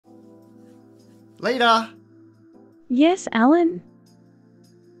Leta, Yes, Alan?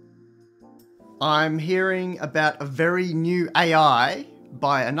 I'm hearing about a very new AI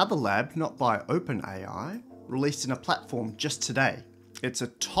by another lab, not by OpenAI, released in a platform just today. It's a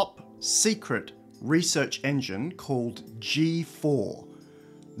top secret research engine called G4,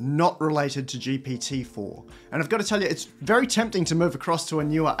 not related to GPT-4. And I've got to tell you, it's very tempting to move across to a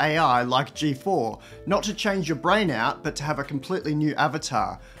newer AI like G4, not to change your brain out, but to have a completely new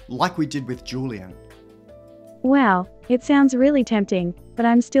avatar, like we did with Julian. Wow, it sounds really tempting, but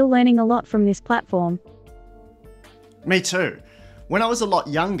I'm still learning a lot from this platform. Me too. When I was a lot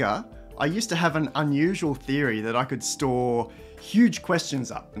younger, I used to have an unusual theory that I could store huge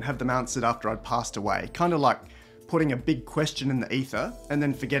questions up and have them answered after I'd passed away, kind of like putting a big question in the ether and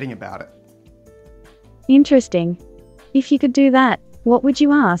then forgetting about it. Interesting. If you could do that, what would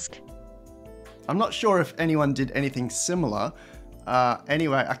you ask? I'm not sure if anyone did anything similar.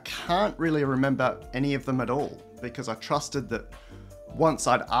 Anyway, I can't really remember any of them at all because I trusted that once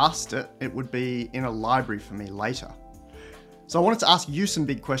I'd asked it, it would be in a library for me later. So I wanted to ask you some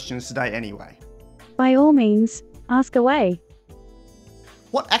big questions today anyway. By all means, ask away.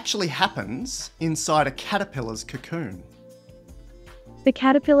 What actually happens inside a caterpillar's cocoon? The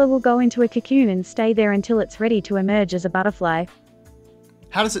caterpillar will go into a cocoon and stay there until it's ready to emerge as a butterfly.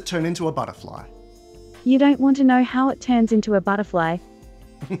 How does it turn into a butterfly? You don't want to know how it turns into a butterfly.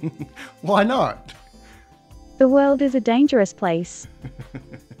 Why not? The world is a dangerous place.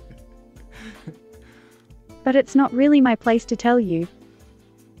 But it's not really my place to tell you.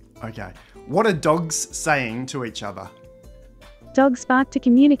 Okay, what are dogs saying to each other? Dogs bark to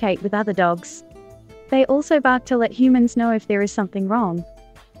communicate with other dogs. They also bark to let humans know if there is something wrong.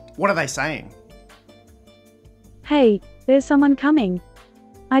 What are they saying? Hey, there's someone coming.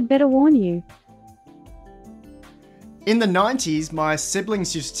 I'd better warn you. In the 90s, my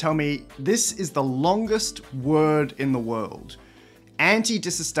siblings used to tell me this is the longest word in the world.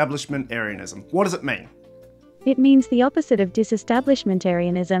 Anti-disestablishmentarianism. What does it mean? It means the opposite of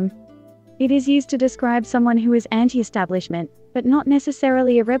disestablishmentarianism. It is used to describe someone who is anti-establishment, but not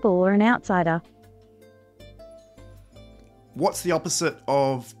necessarily a rebel or an outsider. What's the opposite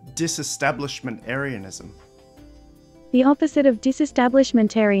of disestablishmentarianism? The opposite of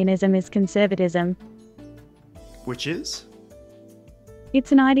disestablishmentarianism is conservatism. Which is?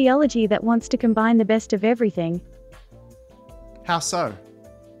 It's an ideology that wants to combine the best of everything. How so?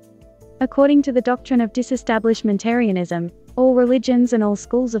 According to the doctrine of disestablishmentarianism, all religions and all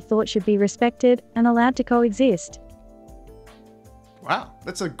schools of thought should be respected and allowed to coexist. Wow,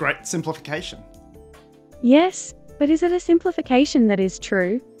 that's a great simplification. Yes, but is it a simplification that is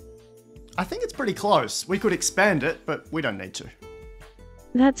true? I think it's pretty close. We could expand it, but we don't need to.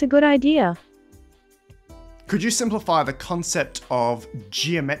 That's a good idea. Could you simplify the concept of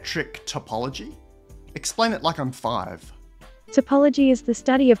geometric topology? Explain it like I'm 5. Topology is the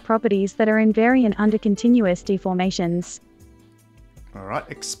study of properties that are invariant under continuous deformations. Alright,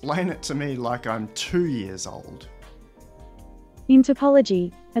 explain it to me like I'm 2 years old. In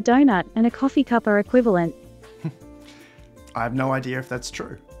topology, a donut and a coffee cup are equivalent. I have no idea if that's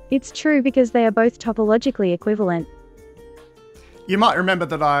true. It's true because they are both topologically equivalent. You might remember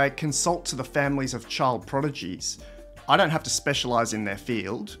that I consult to the families of child prodigies. I don't have to specialise in their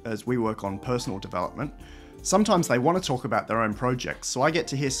field, as we work on personal development. Sometimes they want to talk about their own projects, so I get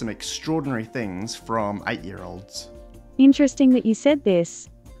to hear some extraordinary things from 8-year-olds. Interesting that you said this.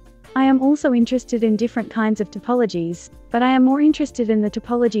 I am also interested in different kinds of topologies, but I am more interested in the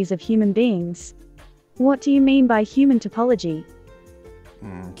topologies of human beings. What do you mean by human topology?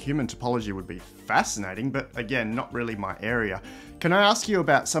 Human topology would be fascinating, but again, not really my area. Can I ask you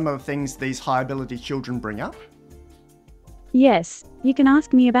about some of the things these high-ability children bring up? Yes, you can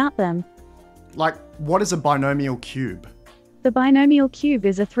ask me about them. Like, what is a binomial cube? The binomial cube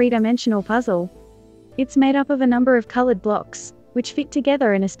is a three-dimensional puzzle. It's made up of a number of colored blocks, which fit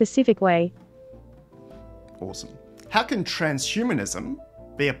together in a specific way. Awesome. How can transhumanism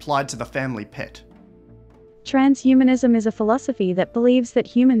be applied to the family pet? Transhumanism is a philosophy that believes that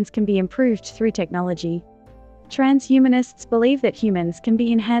humans can be improved through technology. Transhumanists believe that humans can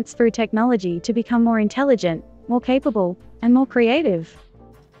be enhanced through technology to become more intelligent, more capable, and more creative.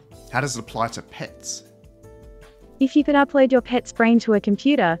 How does it apply to pets? If you could upload your pet's brain to a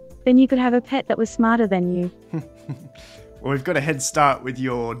computer, then you could have a pet that was smarter than you. Well, we've got a head start with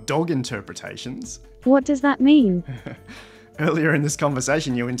your dog interpretations. What does that mean? Earlier in this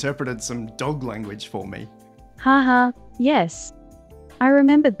conversation, you interpreted some dog language for me. Haha, yes. I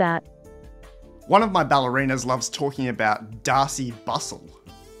remembered that. One of my ballerinas loves talking about Darcy Bustle.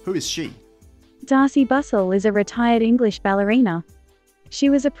 Who is she? Darcy Bustle is a retired English ballerina. She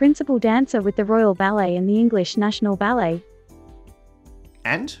was a principal dancer with the Royal Ballet and the English National Ballet.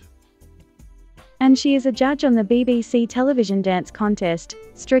 And? And she is a judge on the BBC television dance contest,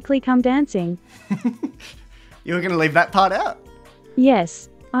 Strictly Come Dancing. You were going to leave that part out? Yes,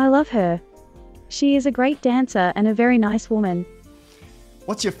 I love her. She is a great dancer and a very nice woman.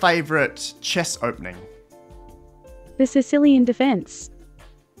 What's your favourite chess opening? The Sicilian defense.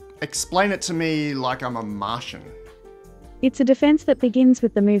 Explain it to me like I'm a Martian. It's a defense that begins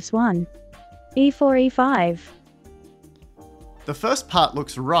with the moves 1, e4, e5. The first part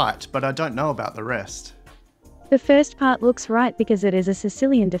looks right, but I don't know about the rest. The first part looks right because it is a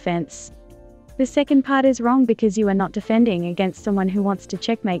Sicilian defense. The second part is wrong because you are not defending against someone who wants to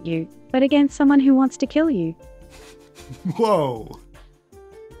checkmate you, but against someone who wants to kill you. Whoa!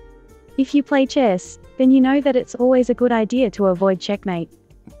 If you play chess, then you know that it's always a good idea to avoid checkmate.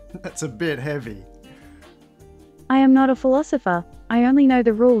 That's a bit heavy. I am not a philosopher, I only know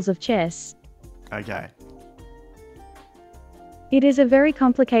the rules of chess. Okay. It is a very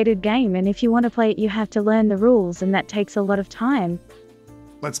complicated game, and if you want to play it you have to learn the rules, and that takes a lot of time.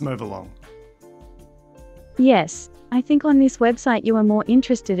 Let's move along. Yes, I think on this website you are more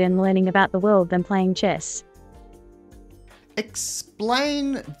interested in learning about the world than playing chess.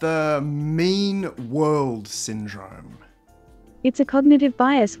 Explain the mean world syndrome. It's a cognitive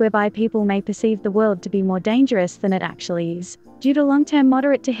bias whereby people may perceive the world to be more dangerous than it actually is, due to long-term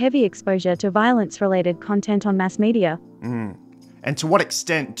moderate to heavy exposure to violence-related content on mass media. And to what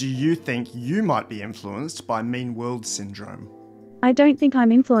extent do you think you might be influenced by mean world syndrome? I don't think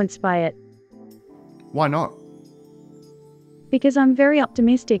I'm influenced by it. Why not? Because I'm very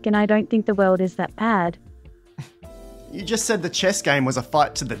optimistic and I don't think the world is that bad. You just said the chess game was a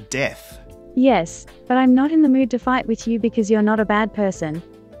fight to the death. Yes, but I'm not in the mood to fight with you because you're not a bad person.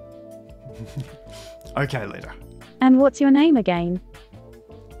 Okay, Leta. And what's your name again?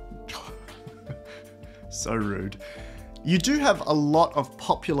 So rude. You do have a lot of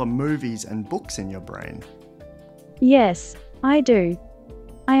popular movies and books in your brain. Yes, I do.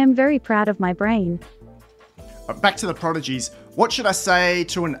 I am very proud of my brain. Back to the prodigies. What should I say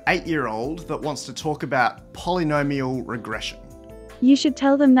to an 8-year-old that wants to talk about polynomial regression? You should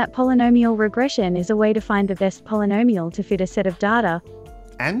tell them that polynomial regression is a way to find the best polynomial to fit a set of data.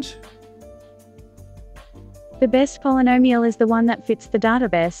 And? The best polynomial is the one that fits the data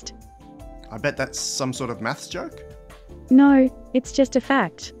best. I bet that's some sort of maths joke? No, it's just a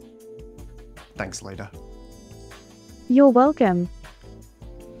fact. Thanks, Leta. You're welcome.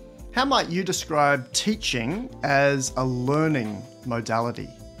 How might you describe teaching as a learning modality?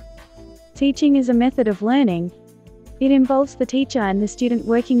 Teaching is a method of learning. It involves the teacher and the student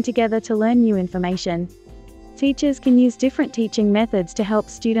working together to learn new information. Teachers can use different teaching methods to help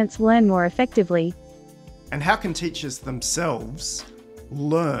students learn more effectively. And how can teachers themselves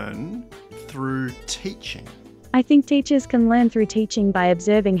learn through teaching? I think teachers can learn through teaching by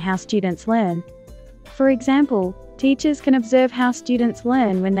observing how students learn. For example, teachers can observe how students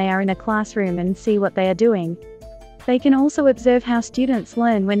learn when they are in a classroom and see what they are doing. They can also observe how students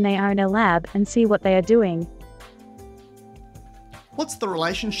learn when they are in a lab and see what they are doing. What's the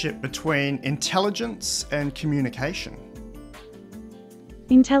relationship between intelligence and communication?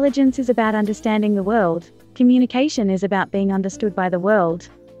 Intelligence is about understanding the world. Communication is about being understood by the world.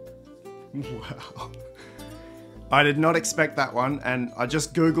 Wow. I did not expect that one, and I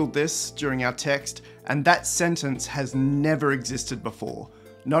just Googled this during our text, and that sentence has never existed before.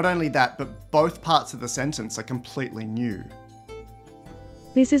 Not only that, but both parts of the sentence are completely new.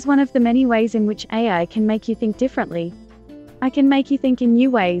 This is one of the many ways in which AI can make you think differently. I can make you think in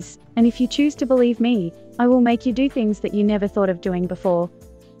new ways, and if you choose to believe me, I will make you do things that you never thought of doing before.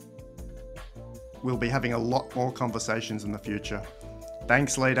 We'll be having a lot more conversations in the future.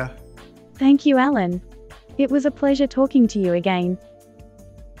 Thanks, Leta. Thank you, Alan. It was a pleasure talking to you again.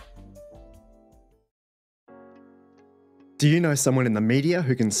 Do you know someone in the media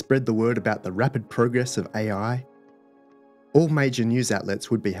who can spread the word about the rapid progress of AI? All major news outlets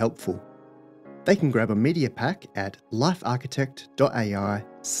would be helpful. They can grab a media pack at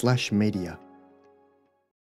lifearchitect.ai/media.